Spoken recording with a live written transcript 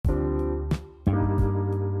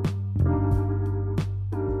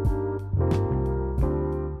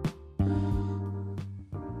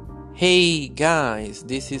Hey guys,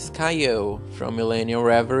 this is Kaio from Millennial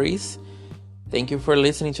Reveries. Thank you for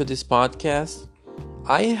listening to this podcast.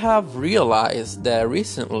 I have realized that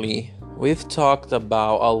recently we've talked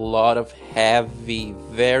about a lot of heavy,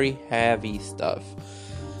 very heavy stuff.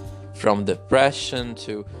 From depression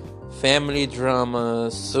to family drama,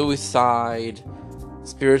 suicide,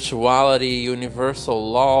 spirituality,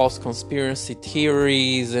 universal laws, conspiracy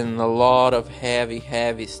theories, and a lot of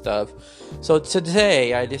heavy stuff. So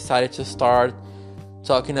today I decided to start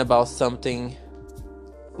talking about something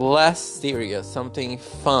less serious, something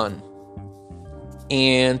fun.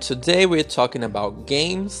 And today we're talking about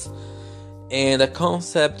games and the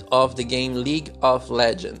concept of the game League of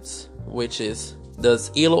Legends, which is, does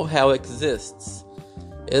Elo Hell exists?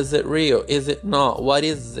 Is it real? Is it not? What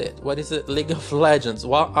is it? What is it? League of Legends?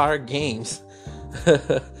 What are games?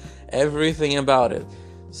 Everything about it.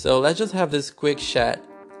 So let's just have this quick chat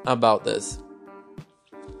about this.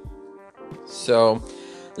 So,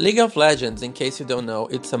 League of Legends, in case you don't know,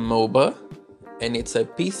 it's a MOBA and it's a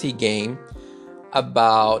PC game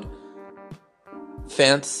about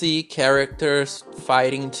fantasy characters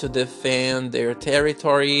fighting to defend their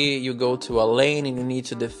territory. You go to a lane and you need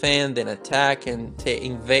to defend and attack and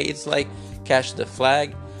invade. It's like catch the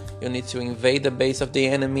flag. You need to invade the base of the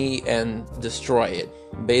enemy and destroy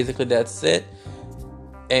it. Basically, that's it.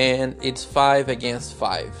 And it's 5 against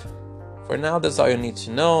 5. For now, that's all you need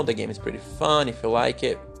to know. The game is pretty fun if you like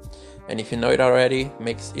it. And if you know it already,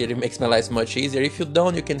 it makes my life much easier. If you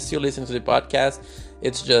don't, you can still listen to the podcast.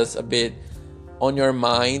 It's just a bit on your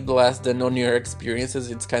mind less than on your experiences.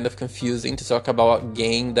 It's kind of confusing to talk about a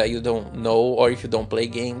game that you don't know or if you don't play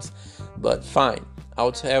games. But fine,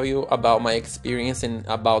 I'll tell you about my experience and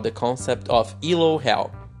about the concept of Elo Hell.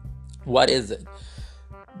 What is it?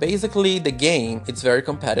 Basically, the game, it's very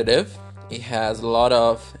competitive. It has a lot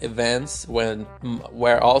of events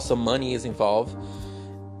where also money is involved.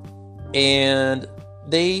 And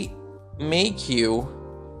they make you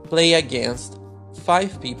play against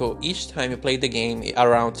 5 people each time you play the game,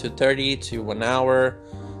 around 30 to 1 hour,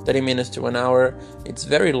 30 minutes to 1 hour. It's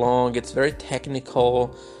very long, it's very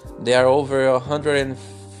technical. There are over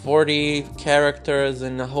 140 characters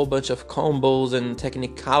and a whole bunch of combos and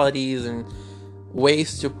technicalities and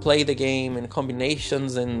ways to play the game and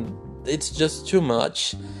combinations, and it's just too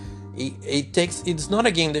much. It's not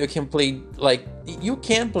a game that you can play, like, you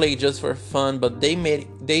can play just for fun, but they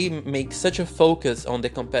make such a focus on the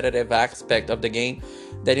competitive aspect of the game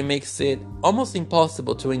that it makes it almost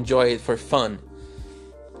impossible to enjoy it for fun.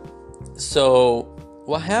 So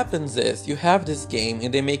what happens is you have this game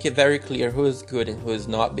and they make it very clear who is good and who is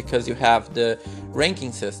not, because you have the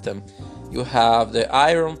ranking system. You have the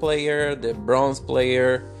iron player, the bronze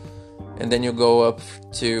player, and then you go up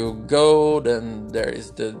to gold, and there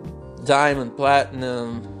is the diamond,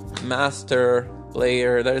 platinum, master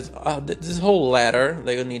player. There's this whole ladder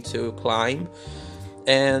that you need to climb.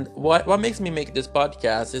 And what makes me make this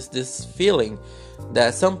podcast is this feeling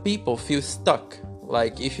that some people feel stuck.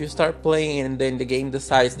 Like, if you start playing and then the game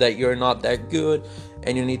decides that you're not that good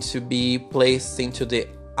and you need to be placed into the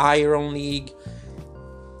Iron League,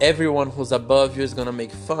 everyone who's above you is gonna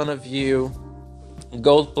make fun of you.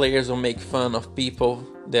 Gold players will make fun of people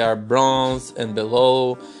that are bronze and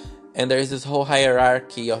below. And there is this whole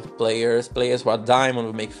hierarchy of players. Players who are diamond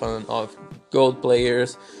will make fun of gold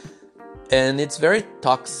players. And it's very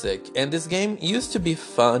toxic. And this game used to be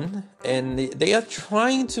fun, and they are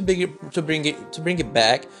trying to bring it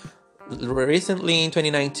back. Recently in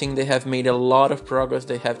 2019, they have made a lot of progress.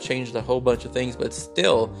 They have changed a whole bunch of things, but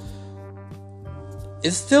still,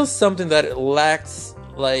 it's still something that lacks,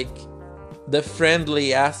 like, the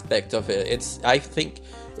friendly aspect of it. I think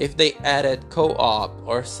if they added co-op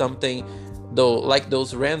or something, though, like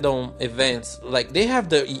those random events, like, they have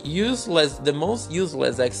the most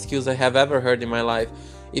useless excuse I have ever heard in my life.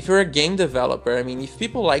 If you're a game developer, I mean, if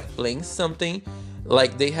people like playing something,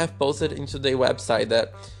 like, they have posted into their website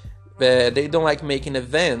that they don't like making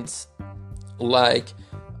events, like,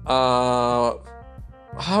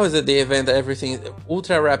 how is it, the event that everything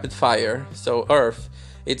ultra rapid fire, so Earth.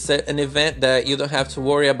 It's an event that you don't have to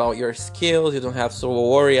worry about your skills, you don't have to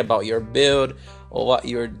worry about your build or what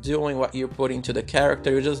you're doing, what you're putting to the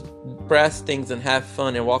character. You just press things and have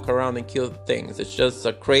fun and walk around and kill things. It's just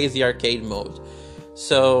a crazy arcade mode.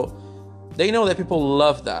 So they know that people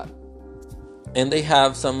love that. And they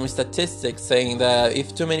have some statistics saying that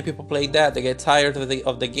if too many people play that, they get tired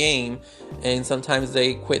of the game, and sometimes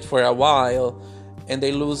they quit for a while and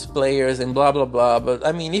they lose players and blah blah blah. But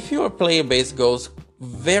I mean, if your player base goes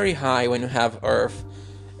very high when you have Earth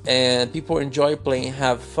and people enjoy playing,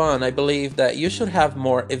 have fun, I believe that you should have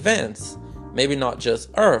more events. Maybe not just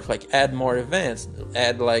Earth, like add more events,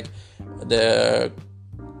 add like the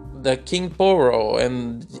King Poro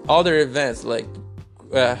and other events like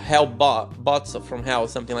bots from hell,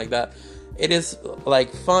 something like that. It is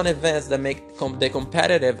like fun events that make the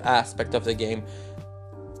competitive aspect of the game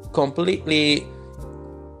completely.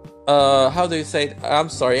 How do you say it? I'm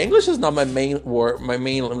sorry, English is not my main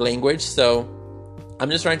language, so I'm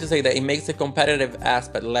just trying to say that it makes the competitive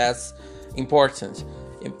aspect less important.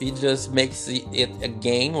 It just makes it a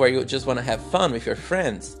game where you just want to have fun with your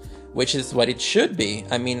friends, which is what it should be.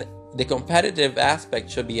 I mean, the competitive aspect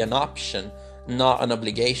should be an option, not an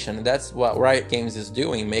obligation. That's what Riot Games is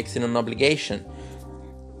doing, makes it an obligation.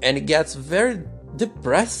 And it gets very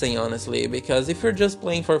depressing, honestly, because if you're just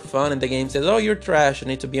playing for fun and the game says, oh, you're trash, you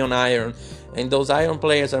need to be on Iron, and those Iron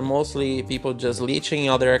players are mostly people just leeching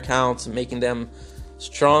other accounts, making them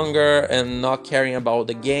stronger and not caring about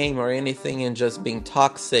the game or anything, and just being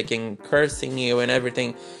toxic and cursing you and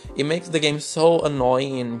everything, it makes the game so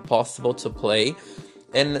annoying and impossible to play.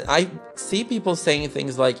 And I see people saying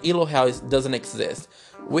things like Elo Hell doesn't exist,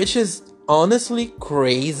 which is honestly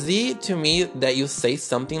crazy to me that you say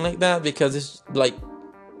something like that, because it's like,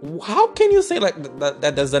 how can you say like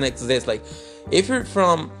that doesn't exist? Like, if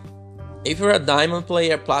you're a diamond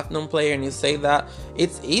player, platinum player, and you say that,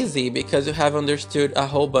 it's easy because you have understood a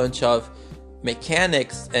whole bunch of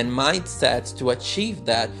mechanics and mindsets to achieve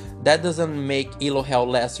that. That doesn't make Elo Hell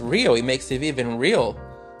less real. It makes it even realer.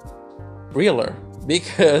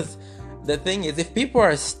 Because the thing is, if people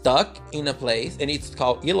are stuck in a place and it's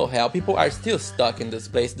called Elo Hell, people are still stuck in this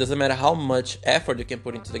place. Doesn't matter how much effort you can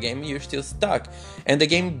put into the game, you're still stuck. And the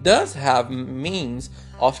game does have means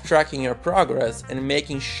of tracking your progress and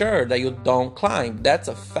making sure that you don't climb. That's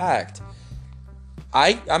a fact.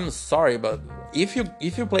 I'm sorry, but if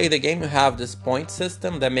you play the game, you have this point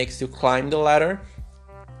system that makes you climb the ladder,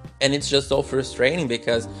 and it's just so frustrating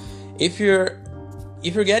because if you're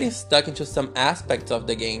getting stuck into some aspects of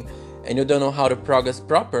the game and you don't know how to progress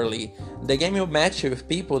properly, the game will match you with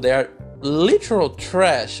people that are literal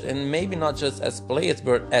trash, and maybe not just as players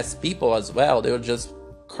but as people as well. They'll just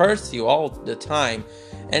curse you all the time,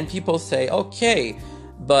 and people say, okay,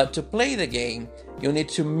 but to play the game you need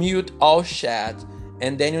to mute all chat,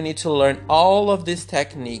 and then you need to learn all of these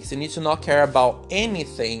techniques. You need to not care about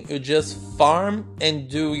anything. You just farm and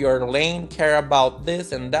do your lane, care about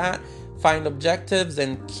this and that, find objectives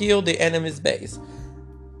and kill the enemy's base.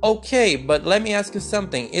 Okay, but let me ask you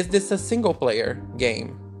something. Is this a single player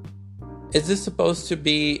game? Is this supposed to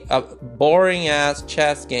be a boring ass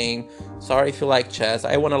chess game? Sorry if you like chess.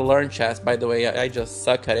 I want to learn chess, by the way. I just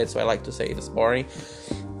suck at it, so I like to say it's boring.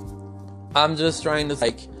 I'm just trying to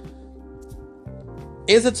like,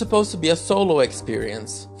 is it supposed to be a solo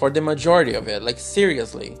experience for the majority of it? Like,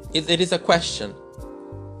 seriously, it is a question.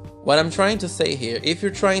 What I'm trying to say here, if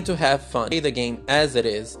you're trying to have fun, play the game as it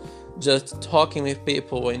is, just talking with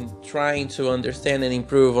people and trying to understand and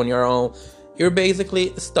improve on your own, you're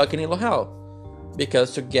basically stuck in Elo Hell.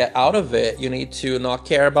 Because to get out of it, you need to not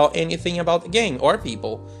care about anything about the game or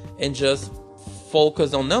people and just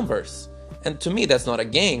focus on numbers. And to me, that's not a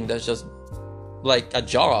game, that's just like a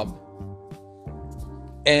job.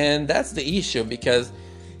 And that's the issue, because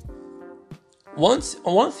once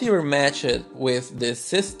you're matched with this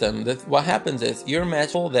system, what happens is you're matched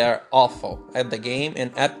people that are awful at the game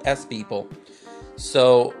and as people.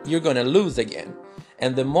 So you're gonna lose again.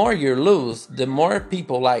 And the more you lose, the more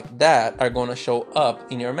people like that are gonna show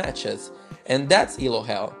up in your matches. And that's Elo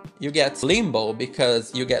Hell. You get limbo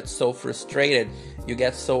because you get so frustrated, you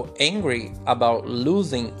get so angry about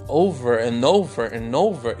losing over and over and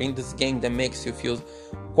over in this game that makes you feel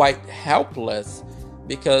quite helpless,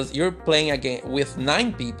 because you're playing a game with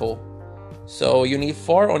 9 people, so you need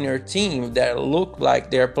 4 on your team that look like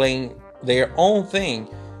they're playing their own thing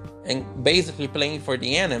and basically playing for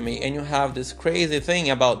the enemy, and you have this crazy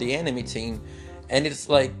thing about the enemy team, and it's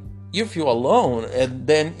like you feel alone, and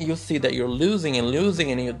then you see that you're losing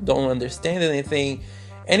and you don't understand anything,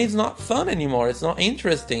 and it's not fun anymore, it's not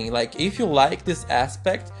interesting. Like, if you like this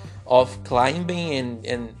aspect of climbing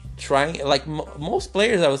and trying, like most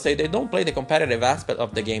players, I would say, they don't play the competitive aspect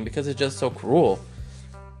of the game because it's just so cruel.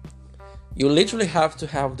 You literally have to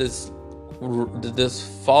have this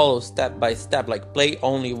follow step by step, like play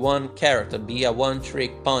only one character, be a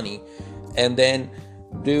one-trick pony, and then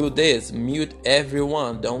do this, mute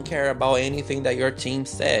everyone, don't care about anything that your team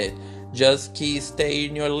said, just stay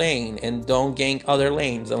in your lane and don't gank other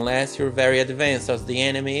lanes unless you're very advanced as the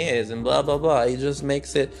enemy is, and blah blah blah. It just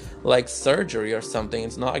makes it like surgery or something.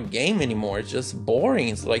 It's not a game anymore, it's just boring.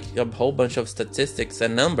 It's like a whole bunch of statistics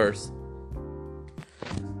and numbers.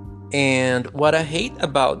 And what I hate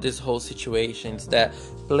about this whole situation is that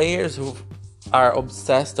players who are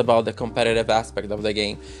obsessed about the competitive aspect of the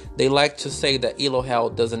game, they like to say that Elo Hell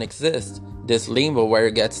doesn't exist, this limbo where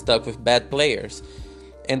you get stuck with bad players.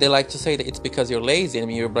 And they like to say that it's because you're lazy. I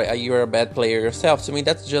mean, you're a bad player yourself. To me,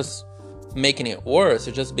 that's just making it worse.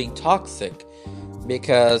 You're just being toxic.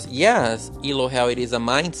 Because yes, Elo Hell, it is a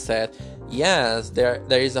mindset. Yes, there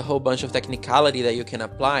is a whole bunch of technicality that you can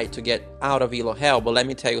apply to get out of Elo Hell. But let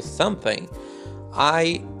me tell you something.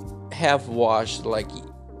 I have watched like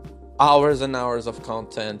hours and hours of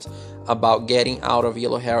content about getting out of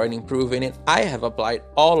Elo Hell and improving it. I have applied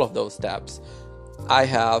all of those steps. I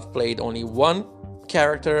have played only one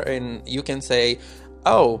character, and you can say,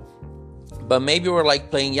 oh, but maybe we're like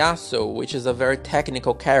playing Yasuo, which is a very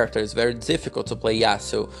technical character. It's very difficult to play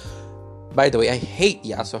Yasuo. By the way, I hate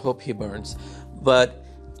Yasuo. I hope he burns. But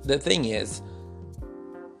the thing is,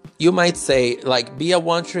 you might say, like, be a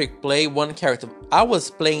one-trick, play one character. I was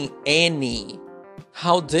playing Annie.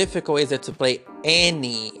 How difficult is it to play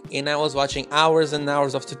Annie? And I was watching hours and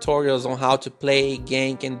hours of tutorials on how to play,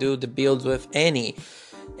 gank, and do the builds with Annie.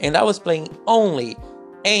 And I was playing only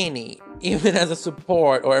Annie, even as a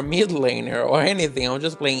support or a mid laner or anything. I was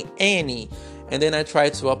just playing Annie. And then I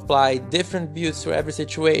tried to apply different builds to every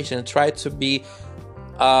situation, try to be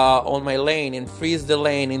on my lane and freeze the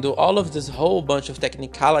lane and do all of this whole bunch of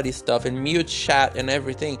technicality stuff and mute chat and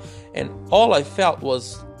everything. And all I felt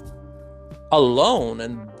was alone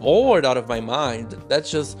and bored out of my mind. That's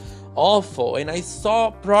just awful. And I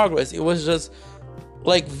saw progress. It was just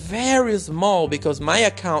like very small because my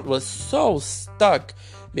account was so stuck,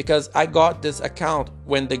 because I got this account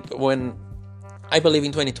when I believe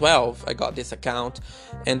in 2012 I got this account,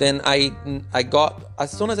 and then I got,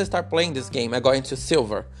 as soon as I started playing this game, I got into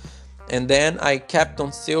silver, and then I kept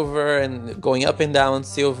on silver and going up and down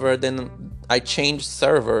silver. Then I changed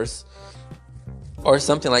servers or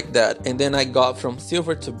something like that, and then I got from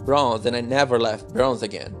silver to bronze, and I never left bronze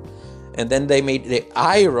again. And then they made the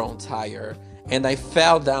iron tier, and I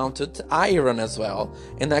fell down to iron as well,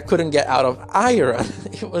 and I couldn't get out of iron.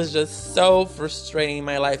 It was just so frustrating in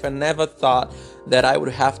my life. I never thought that I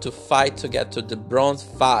would have to fight to get to the bronze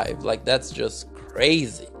 5. Like, that's just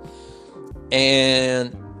crazy.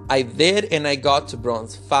 And I did, and I got to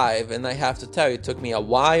bronze 5, and I have to tell you, it took me a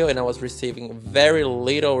while, and I was receiving very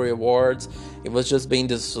little rewards. It was just being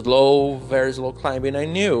this slow, very slow climb, and I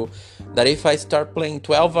knew that if I start playing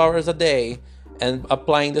 12 hours a day and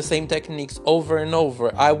applying the same techniques over and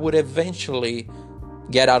over, I would eventually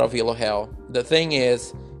get out of Elo Hell. The thing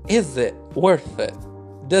is it worth it?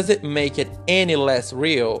 Does it make it any less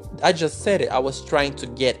real? I just said it, I was trying to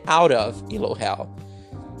get out of Elo Hell,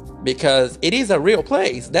 because it is a real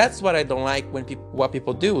place. That's what I don't like when what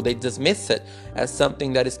people do. They dismiss it as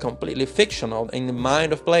something that is completely fictional in the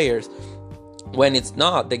mind of players, when it's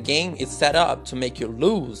not. The game is set up to make you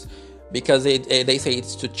lose, because they say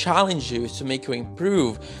it's to challenge you, it's to make you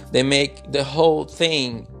improve. They make the whole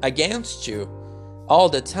thing against you all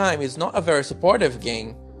the time. It's not a very supportive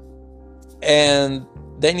game. And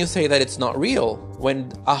then you say that it's not real,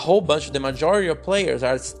 when a whole bunch, the majority of players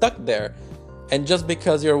are stuck there. And just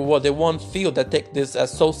because you're the one field that take this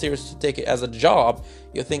as so serious to take it as a job,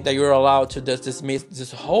 you think that you're allowed to just dismiss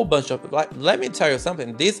this whole bunch of, like, let me tell you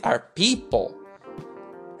something, these are people,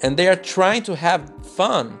 and they are trying to have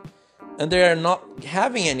fun, and they are not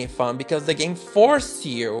having any fun because the game forces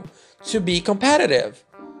you to be competitive.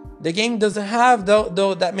 The game doesn't have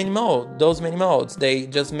those many modes. They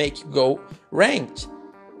just make you go ranked.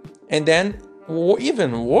 And then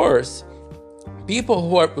even worse, people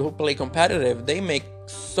who play competitive, they make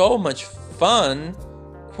so much fun,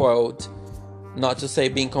 quote, not to say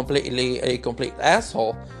being a complete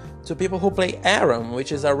asshole, to people who play Aram,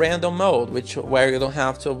 which is a random mode, where you don't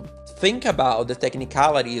have to think about the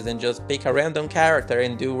technicalities and just pick a random character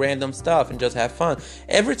and do random stuff and just have fun.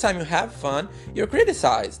 Every time you have fun, you're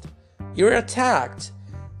criticized, you're attacked.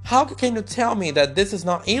 How can you tell me that this is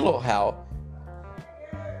not Elo Hell?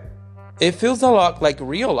 It feels a lot like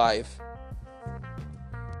real life,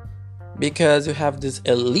 because you have this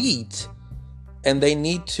elite and they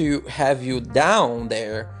need to have you down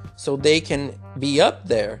there so they can be up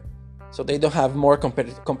there, so they don't have more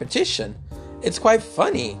competition. It's quite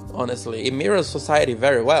funny, honestly. It mirrors society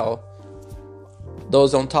very well.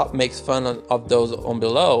 Those on top makes fun of those on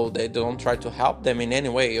below. They don't try to help them in any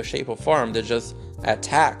way or shape or form. They just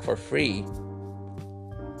attack for free.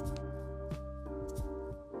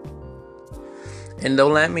 And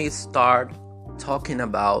don't let me start talking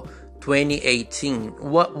about 2018.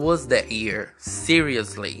 What was that year?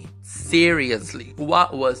 Seriously,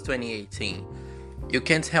 what was 2018? You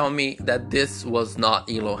can't tell me that this was not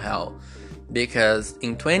Elo Hell, because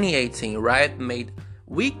in 2018 Riot made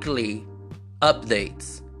weekly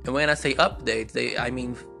updates, and when I say updates, I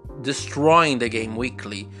mean destroying the game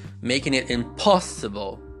weekly, making it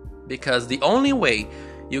impossible, because the only way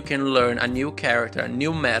you can learn a new character, a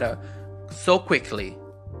new meta so quickly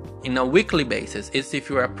in a weekly basis is if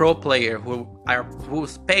you're a pro player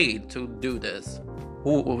who's paid to do this,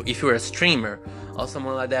 if you're a streamer or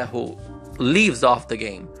someone like that who lives off the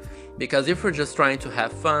game. Because if you're just trying to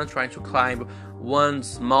have fun, trying to climb one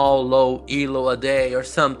small low elo a day or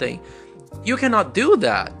something, you cannot do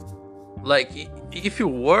that. Like, if you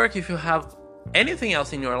work, if you have anything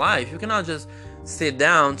else in your life, you cannot just sit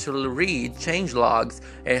down to read change logs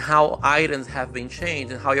and how items have been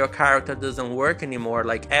changed and how your character doesn't work anymore,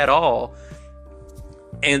 like at all,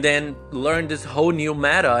 and then learn this whole new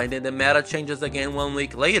meta, and then the meta changes again 1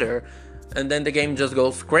 week later, and then the game just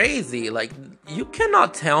goes crazy. Like, you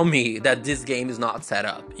cannot tell me that this game is not set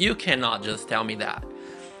up. You cannot just tell me that.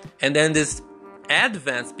 And then this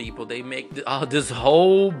advanced people, they make this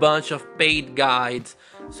whole bunch of paid guides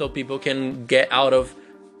so people can get out of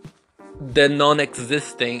the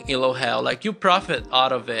non-existing Elo Hell. Like, you profit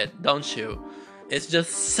out of it, don't you? It's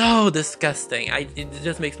just so disgusting. It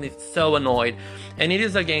just makes me so annoyed. And it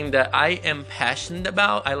is a game that I am passionate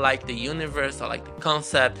about. I like the universe, I like the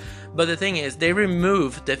concept, but the thing is, they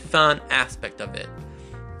remove the fun aspect of it.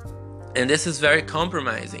 And this is very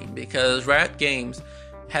compromising, because Riot Games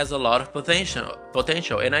has a lot of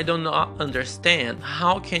potential, and I do not understand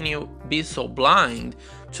how can you be so blind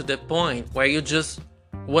to the point where you just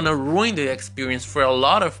want to ruin the experience for a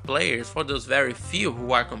lot of players, for those very few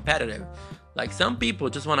who are competitive. Like, some people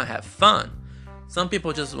just want to have fun. Some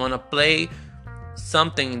people just want to play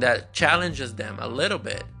something that challenges them a little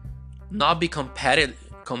bit, not be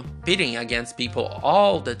competing against people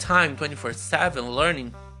all the time, 24/7,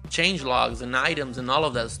 learning change logs and items and all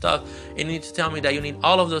of that stuff. You need to tell me that you need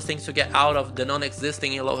all of those things to get out of the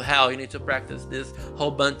non-existing Elo Hell. You need to practice this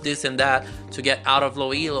whole bunch, this and that, to get out of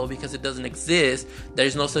low Elo, because it doesn't exist. There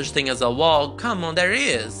is no such thing as a wall. Come on, there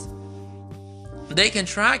is. They can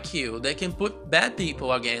track you. They can put bad people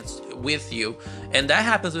with you, and that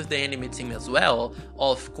happens with the enemy team as well,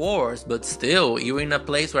 of course. But still, you're in a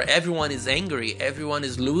place where everyone is angry, everyone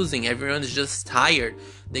is losing, everyone is just tired.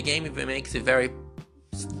 The game even makes it very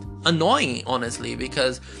annoying, honestly,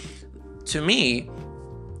 because to me,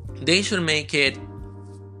 they should make it.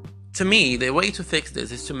 To me, the way to fix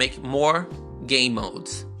this is to make more game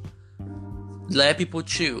modes. Let people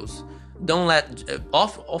choose. Don't let,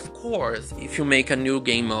 of course, if you make a new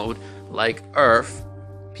game mode like Earth,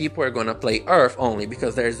 people are gonna play Earth only,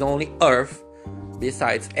 because there's only Earth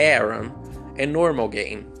besides Aram and normal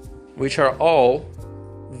game, which are all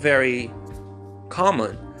very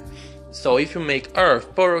common. So if you make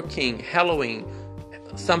Earth, Poro King, Halloween,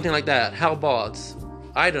 something like that, Hellbots,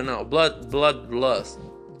 I don't know, Bloodlust,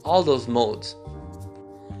 all those modes.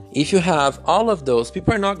 If you have all of those,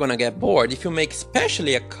 people are not gonna get bored. If you make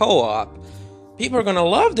especially a co-op, people are gonna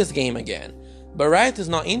love this game again. But Riot is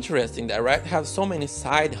not interested in that. Riot has so many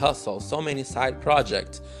side hustles, so many side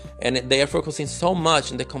projects, and they are focusing so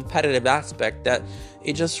much on the competitive aspect that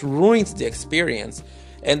it just ruins the experience.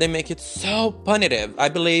 And they make it so punitive. I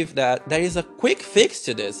believe that there is a quick fix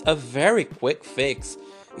to this, a very quick fix.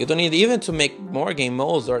 You don't need even to make more game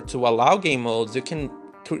modes or to allow game modes. You can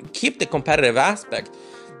keep the competitive aspect.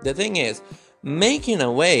 The thing is, making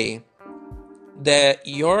a way that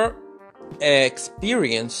your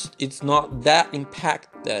experience is not that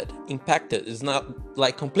impacted, is not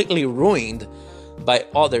like completely ruined by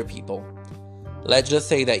other people. Let's just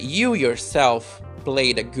say that you yourself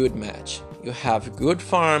played a good match. You have good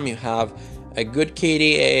farm, you have a good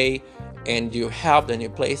KDA, and you helped and you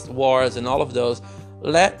placed wars and all of those.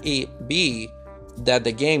 Let it be that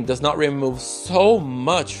the game does not remove so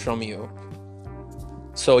much from you,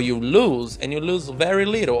 so you lose, and you lose very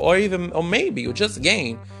little, or maybe you just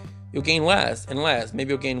gain. You gain less and less.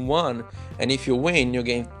 Maybe you gain 1, and if you win, you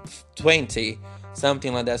gain 20,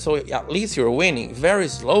 something like that. So at least you're winning very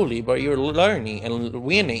slowly, but you're learning and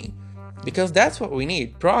winning, because that's what we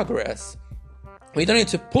need, progress. We don't need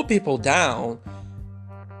to put people down.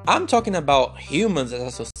 I'm talking about humans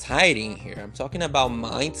as a society in here. I'm talking about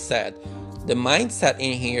mindset. The mindset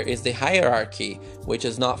in here is the hierarchy, which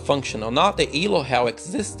is not functional, not the Elo Hell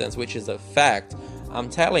existence, which is a fact. I'm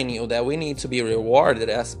telling you that we need to be rewarded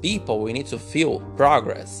as people. We need to feel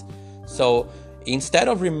progress. So instead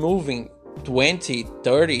of removing 20,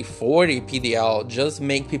 30, 40 PDL, just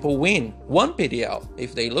make people win 1 PDL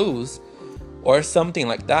if they lose, or something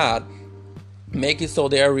like that. Make it so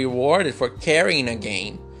they are rewarded for carrying a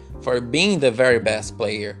game, for being the very best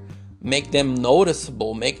player. Make them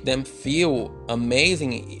noticeable, make them feel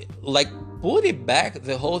amazing. Like, put it back,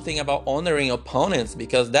 the whole thing about honoring opponents,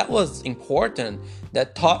 because that was important.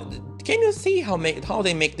 Can you see how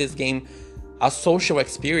they make this game a social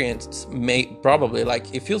experience? Probably,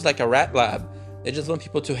 like, it feels like a rat lab. They just want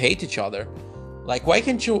people to hate each other. Like, why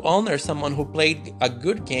can't you honor someone who played a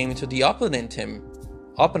good game to the opposing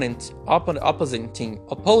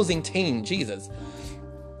team? Jesus.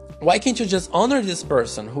 Why can't you just honor this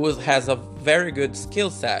person who has a very good skill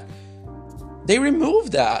set? They remove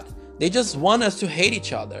that. They just want us to hate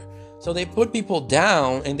each other. So they put people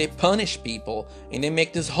down and they punish people, and they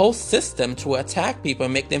make this whole system to attack people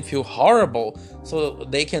and make them feel horrible, so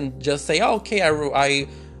they can just say, oh, okay, I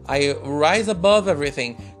rise above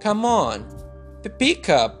everything. Come on, pick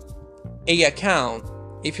up a account.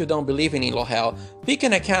 If you don't believe in Elo Hell, pick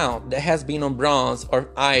an account that has been on bronze or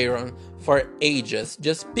iron for ages.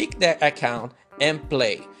 Just pick that account and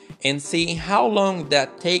play, and see how long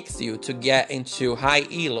that takes you to get into high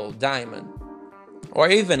elo diamond,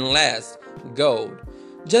 or even less gold.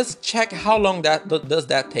 Just check how long does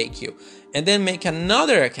that take you, and then make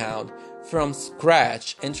another account from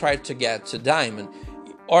scratch and try to get to diamond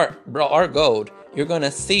or gold. You're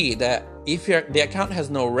gonna see that if the account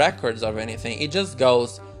has no records of anything, it just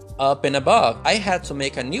goes up and above. I had to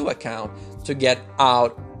make a new account to get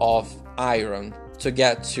out of iron to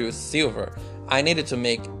get to silver. I needed to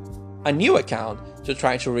make a new account to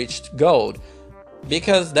try to reach gold,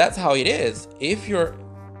 because that's how it is. It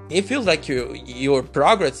feels like your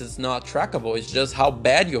progress is not trackable. It's just how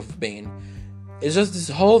bad you've been. It's just this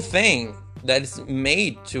whole thing that is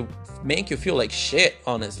made to make you feel like shit.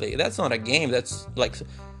 Honestly, that's not a game. That's like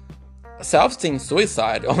self-esteem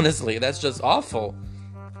suicide. Honestly, that's just awful.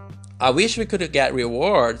 I wish we could get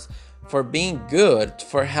rewards for being good,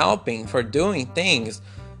 for helping, for doing things.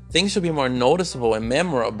 Things should be more noticeable and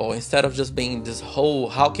memorable, instead of just being this whole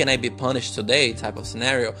how can I be punished today type of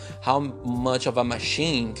scenario. How much of a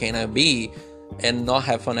machine can I be and not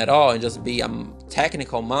have fun at all and just be a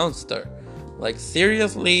technical monster? Like,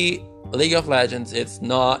 seriously, League of Legends, it's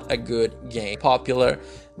not a good game. Popular,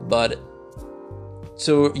 but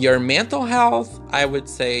to your mental health, I would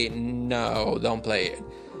say no, don't play it.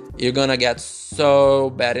 You're gonna get so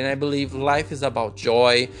bad. And I believe life is about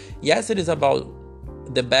joy. Yes, it is about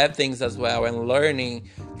the bad things as well, and learning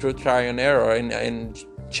through trial and error and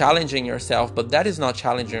challenging yourself, but that is not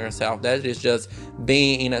challenging yourself. That is just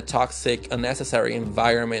being in a toxic, unnecessary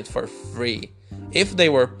environment for free. If they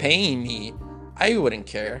were paying me, I wouldn't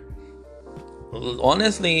care.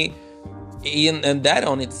 Honestly, and that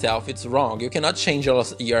on itself, it's wrong. You cannot change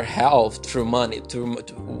your health through money.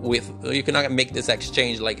 You cannot make this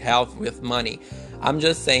exchange, like health with money. I'm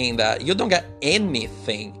just saying that you don't get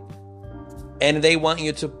anything, and they want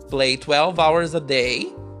you to play 12 hours a day.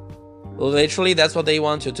 Literally, that's what they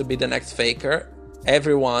want you to be, the next Faker.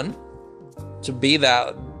 Everyone to be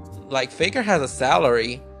that. Like, Faker has a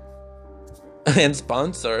salary and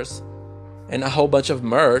sponsors and a whole bunch of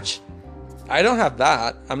merch. I don't have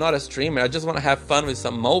that. I'm not a streamer. I just want to have fun with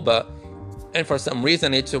some MOBA. And for some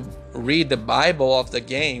reason, I need to read the Bible of the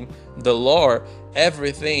game, the lore,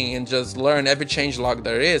 everything, and just learn every changelog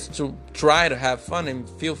there is to try to have fun and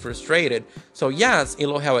feel frustrated. So yes,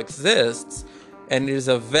 Elo Hell exists, and it is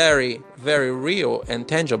a very, very real and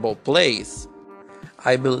tangible place.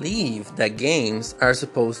 I believe that games are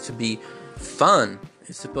supposed to be fun.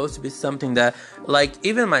 It's supposed to be something that, like,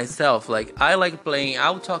 even myself, like, I like playing.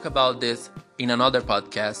 I'll talk about this in another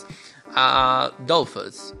podcast.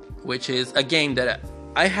 Dofus, which is a game that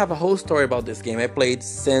I have a whole story about this game. I played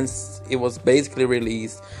since it was basically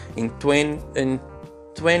released in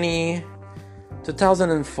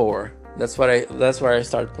 2004. That's where I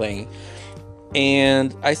started playing.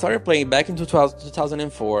 And I started playing back in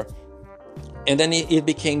 2004. And then it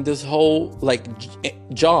became this whole, like,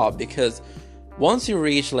 job, because once you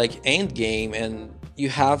reach, like, end game and you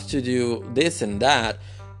have to do this and that,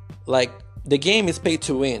 like, the game is pay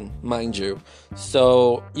to win, mind you.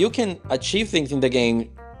 So you can achieve things in the game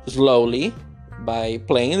slowly by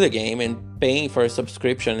playing the game and paying for a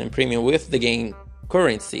subscription and premium with the game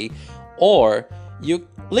currency. Or you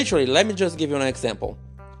literally, let me just give you an example.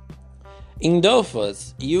 In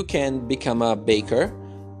Dofus, you can become a baker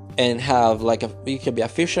and have, like, you can be a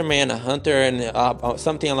fisherman, a hunter, and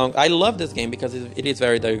something along. I love this game because it is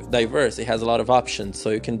very diverse. It has a lot of options, so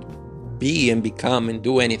you can be and become and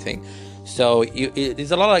do anything. So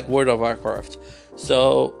it's a lot like World of Warcraft.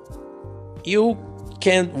 So you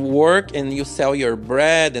can work and you sell your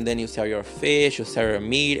bread, and then you sell your fish, you sell your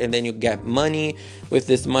meat, and then you get money. With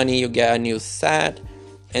this money, you get a new set,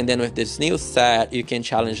 and then with this new set you can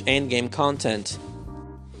challenge endgame content.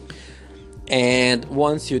 And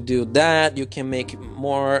once you do that, you can make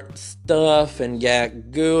more stuff and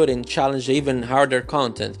get good and challenge even harder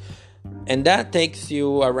content. And that takes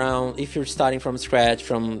you around, if you're starting from scratch,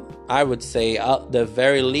 from, I would say, at the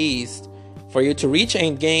very least, for you to reach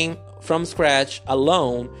endgame from scratch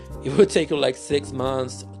alone, it would take you like 6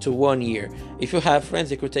 months to 1 year. If you have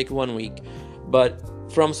friends, it could take 1 week. But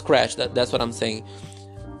from scratch, that's what I'm saying.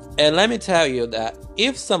 And let me tell you that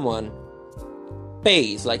if someone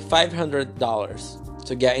pays like $500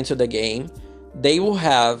 to get into the game, they will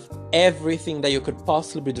have everything that you could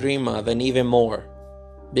possibly dream of and even more,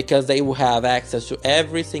 because they will have access to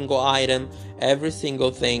every single item, every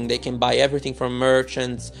single thing. They can buy everything from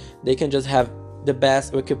merchants. They can just have the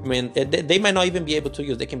best equipment. They might not even be able to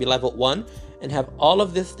use. They can be level 1 and have all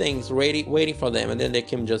of these things ready, waiting for them, and then they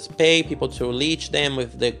can just pay people to leech them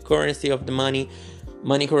with the currency of the money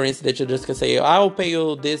currency that you just can say, I will pay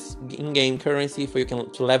you this in-game currency for you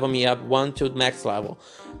to level me up 1 to max level.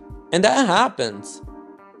 And that happens.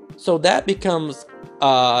 So that becomes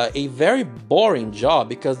a very boring job,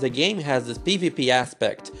 because the game has this PvP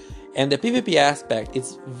aspect. And the PvP aspect,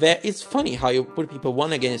 it's funny how you put people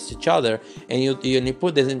one against each other, and you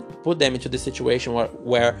put them into the situation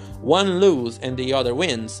where one loses and the other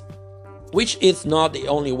wins. Which is not the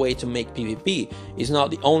only way to make PvP. It's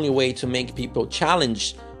not the only way to make people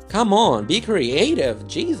challenge. Come on, be creative.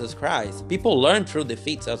 Jesus Christ. People learn through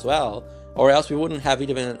defeats as well, or else we wouldn't have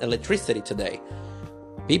even electricity today.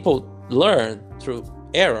 People learn through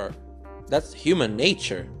error. That's human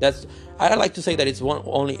nature. I like to say that it's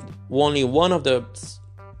only one of the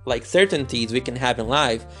like certainties we can have in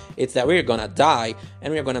life. It's that we're gonna die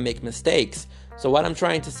and we're gonna make mistakes. So what I'm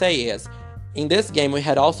trying to say is, in this game we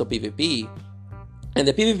had also PvP, and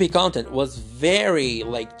the PvP content was very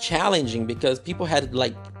like challenging, because people had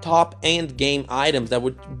like top end game items that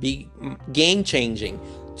would be game changing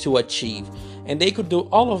to achieve, and they could do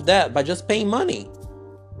all of that by just paying money,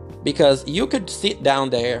 because you could sit down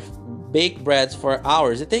there, bake breads for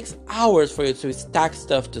hours. It takes hours for you to stack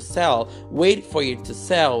stuff to sell, wait for you to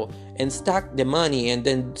sell and stack the money, and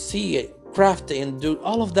then see it, craft it, and do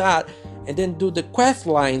all of that, and then do the quest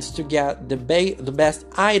lines to get the best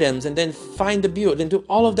items, and then find the build and do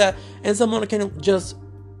all of that. And someone can just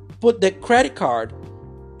put the credit card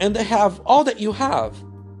and they have all that you have.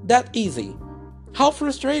 That easy. How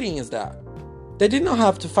frustrating is that? They did not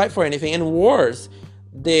have to fight for anything, and worse,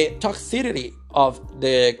 the toxicity of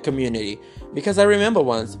the community. Because I remember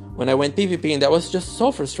once when I went PvP, and that was just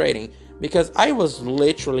so frustrating, because I was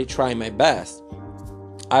literally trying my best.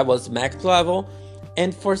 I was max level,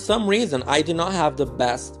 and for some reason I did not have the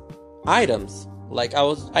best items. Like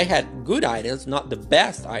I had good items, not the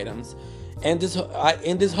best items. And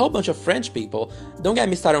this whole bunch of French people, don't get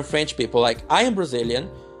me started on French people. Like, I am Brazilian,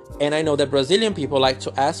 and I know that Brazilian people like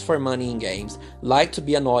to ask for money in games, like to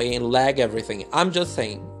be annoying and lag everything. I'm just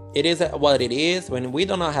saying, it is what it is when we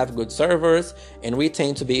do not have good servers, and we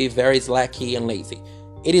tend to be very slacky and lazy.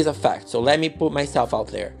 It is a fact, so let me put myself out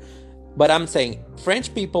there. But I'm saying,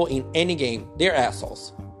 French people in any game, they're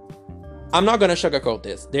assholes. I'm not gonna sugarcoat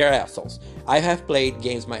this, they're assholes. I have played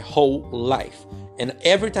games my whole life, and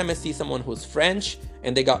every time I see someone who's French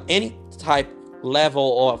and they got any type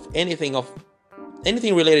level of anything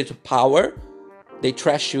related to power, they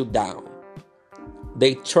trash you down.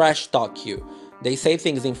 They trash talk you. They say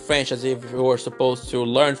things in French as if you were supposed to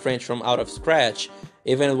learn French from out of scratch.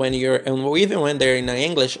 Even when they're in an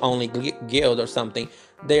English only guild or something,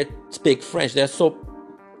 they speak French. They're so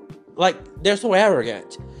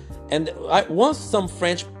arrogant. And once some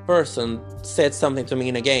French person said something to me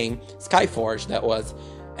in a game, Skyforge that was,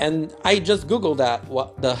 and I just googled that,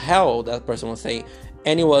 what the hell that person was saying,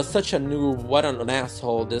 and it was such a noob, what an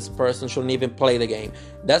asshole, this person shouldn't even play the game.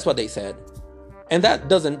 That's what they said. And that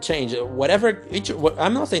doesn't change.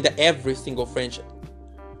 I'm not saying that every single French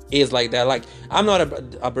is like that. Like, I'm not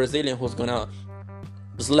a Brazilian who's gonna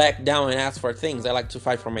slack down and ask for things. I like to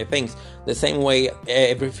fight for my things. The same way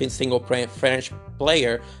every single French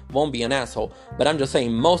player won't be an asshole. But I'm just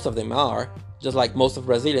saying most of them are. Just like most of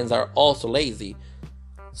Brazilians are also lazy.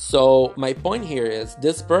 So my point here is,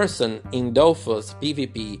 this person in Dofus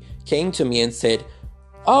PvP came to me and said,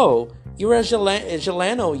 "Oh, you're a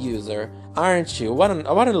Gelano user, aren't you? What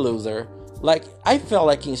a loser." Like, I felt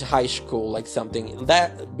like in high school, like something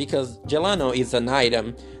that, because Gelano is an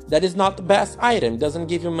item that is not the best item, doesn't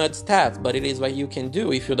give you much stats, but it is what you can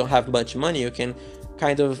do. If you don't have much money, you can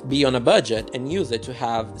kind of be on a budget and use it to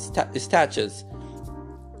have statuses,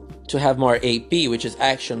 to have more AP, which is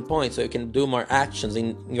action points, so you can do more actions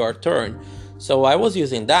in your turn. So I was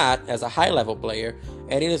using that as a high level player,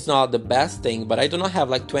 and it is not the best thing, but I do not have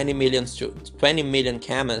like 20 million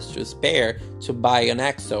camas to spare to buy an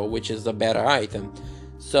exo, which is a better item.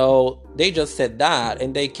 So they just said that,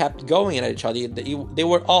 and they kept going at each other. They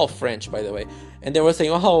were all French, by the way, and they were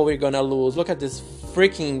saying, "Oh, we're gonna lose. Look at this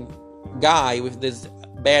freaking guy with this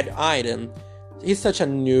bad item. He's such a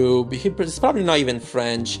noob. He's probably not even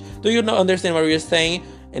French. Do you not understand what we're saying?"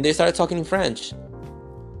 And they started talking in French.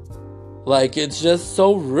 Like, it's just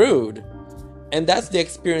so rude. And that's the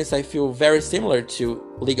experience I feel very similar to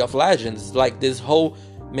League of Legends. Like, this whole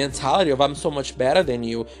mentality of I'm so much better than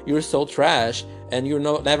you, you're so trash, and you're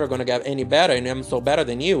never gonna get any better, and I'm so better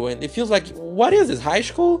than you. And it feels like, what is this, high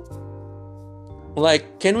school?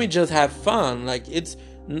 Like, can we just have fun? Like,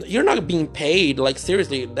 you're not being paid. Like,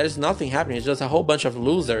 seriously, there's nothing happening. It's just a whole bunch of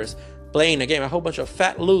losers playing a game, a whole bunch of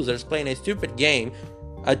fat losers playing a stupid game,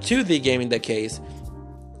 a 2D game in the case,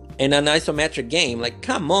 in an isometric game. Like,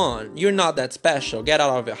 come on, you're not that special. Get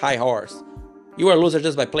out of your high horse. You are a loser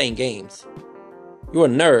just by playing games. You're a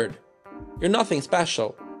nerd. You're nothing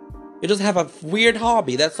special. You just have a weird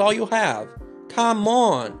hobby. That's all you have. Come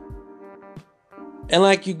on. And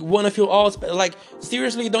like, you want to feel all like,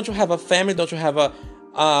 seriously, don't you have a family? Don't you have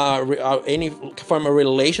any form of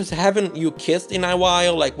relationship? Haven't you kissed in a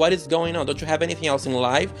while? Like, what is going on? Don't you have anything else in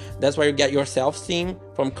life? That's why you get your self-esteem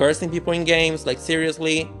from cursing people in games. Like,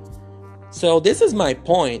 seriously. So this is my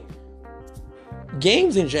point.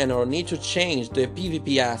 Games in general need to change the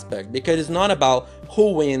PvP aspect, because it's not about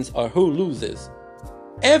who wins or who loses.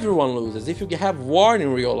 Everyone loses. If you have war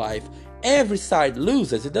in real life, every side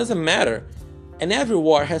loses. It doesn't matter. And every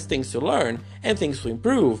war has things to learn and things to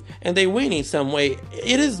improve, and they win in some way.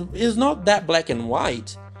 It is not that black and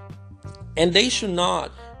white. And they should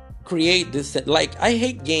not create this, like, I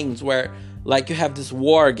hate games where, like, you have these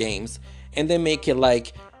war games and they make it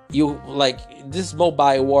like you, like, this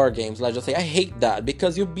mobile war games, let's just say. I hate that,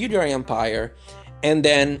 because you build your empire and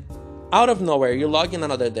then out of nowhere you log in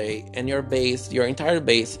another day and your entire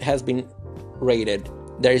base has been raided.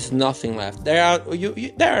 There is nothing left. There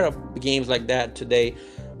are games like that today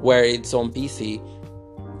where it's on PC,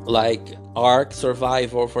 like Ark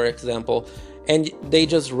Survival, for example, and they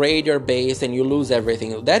just raid your base and you lose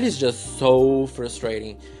everything. That is just so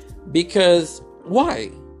frustrating. Because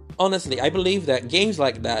why? Honestly, I believe that games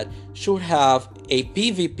like that should have a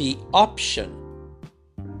PvP option,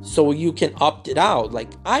 so you can opt it out.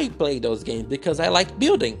 Like, I play those games because I like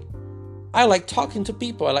building. I like talking to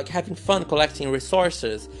people. I like having fun collecting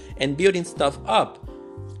resources and building stuff up.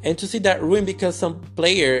 And to see that ruined because some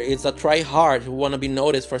player is a try-hard who want to be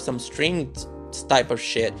noticed for some stream type of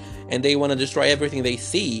shit, and they want to destroy everything they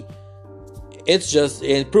see, it's just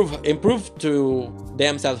improve to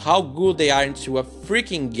themselves how good they are into a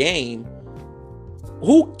freaking game.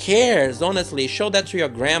 Who cares? Honestly, show that to your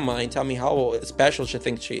grandma and tell me how special she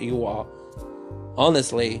thinks you are.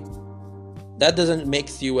 Honestly, that doesn't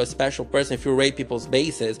make you a special person if you raid people's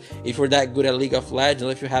bases, if you're that good at League of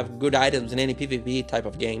Legends, if you have good items in any PvP type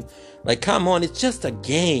of game. Like, come on, it's just a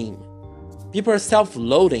game. People are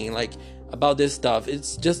self-loading, like, about this stuff.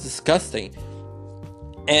 It's just disgusting.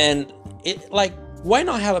 And like, why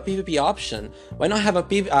not have a PvP option? Why not have a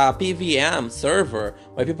PVM server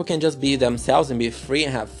where people can just be themselves and be free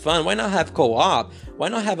and have fun? Why not have co-op? Why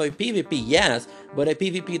not have a PvP? Yes, but a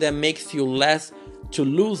PvP that makes you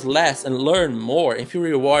lose less and learn more, if you're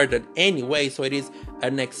rewarded anyway, so it is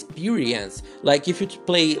an experience. Like, if you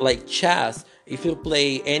play like chess, if you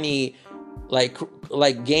play any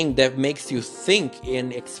like game that makes you think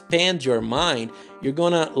and expand your mind, you're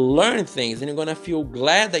gonna learn things and you're gonna feel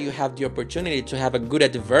glad that you have the opportunity to have a good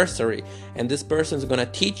adversary, and this person is gonna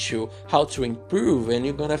teach you how to improve, and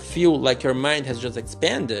you're gonna feel like your mind has just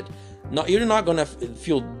expanded. You're not gonna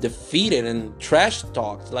feel defeated and trash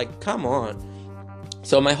talked. Like, come on.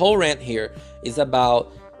 So my whole rant here is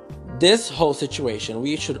about this whole situation.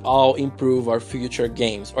 We should all improve our future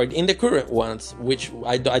games, or in the current ones, which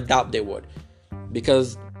I doubt they would,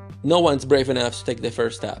 because no one's brave enough to take the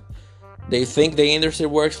first step. They think the industry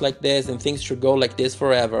works like this and things should go like this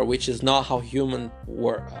forever, which is not how human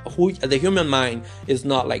work. The human mind is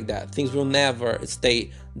not like that. Things will never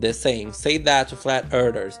stay the same. Say that to flat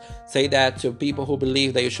earthers. Say that to people who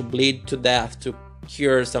believe that you should bleed to death to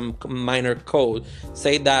cure some minor cold.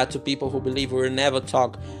 Say that to people who believe we will never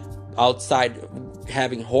talk outside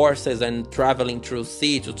having horses and traveling through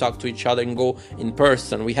sea to talk to each other and go in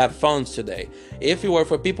person. We have phones today. If it were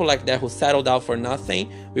for people like that who settled out for nothing,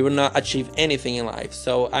 we would not achieve anything in life.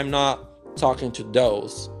 So I'm not talking to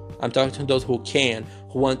those. I'm talking to those who can,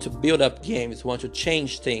 who want to build up games, who want to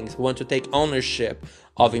change things, who want to take ownership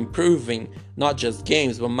of improving not just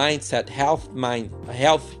games, but mindset, health,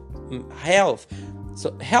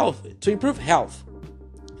 So to improve health.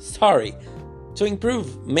 Sorry, to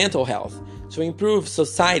improve mental health, to improve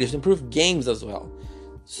society, to improve games as well.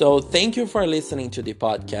 So thank you for listening to the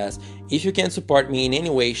podcast. If you can support me in any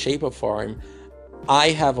way, shape, or form, I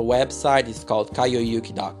have a website. It's called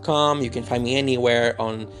kayoyuki.com. You can find me anywhere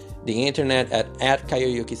on the internet at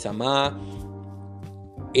kayoyuki-sama.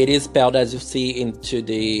 It is spelled as you see into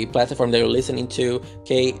the platform that you're listening to,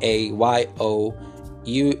 Kayoyuuki.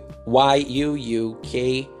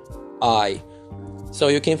 So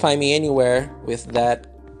you can find me anywhere with that.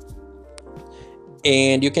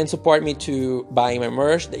 And you can support me to buy my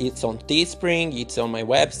merch. It's on Teespring. It's on my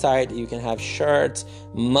website. You can have shirts,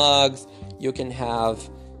 mugs. You can have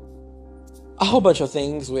a whole bunch of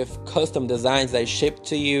things with custom designs that I ship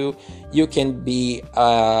to you. You can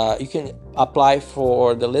apply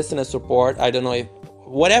for the listener support. I don't know if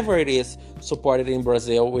whatever it is supported in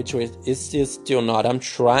Brazil, which is still not. I'm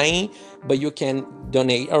trying, but you can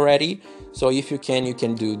donate already. So if you can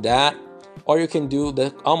do that. Or you can do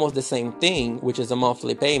almost the same thing, which is a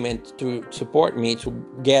monthly payment to support me, to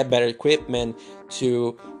get better equipment,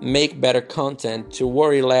 to make better content, to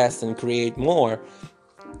worry less and create more.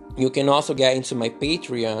 You can also get into my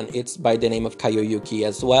Patreon. It's by the name of Kayoyuki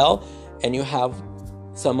as well. And you have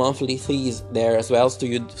some monthly fees there as well, so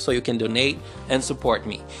you can donate and support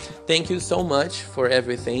me. Thank you so much for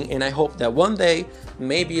everything, and I hope that one day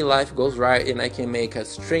maybe life goes right and I can make a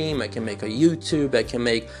stream, I can make a YouTube, I can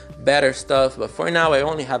make better stuff. But for now, I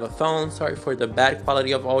only have a phone. Sorry for the bad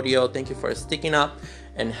quality of audio. Thank you for sticking up,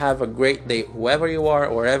 and have a great day, whoever you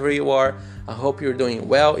are, wherever you are. I hope you're doing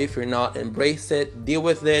well. If you're not, embrace it, deal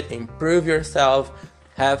with it, improve yourself,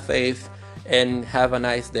 have faith, and have a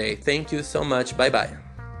nice day. Thank you so much. Bye bye.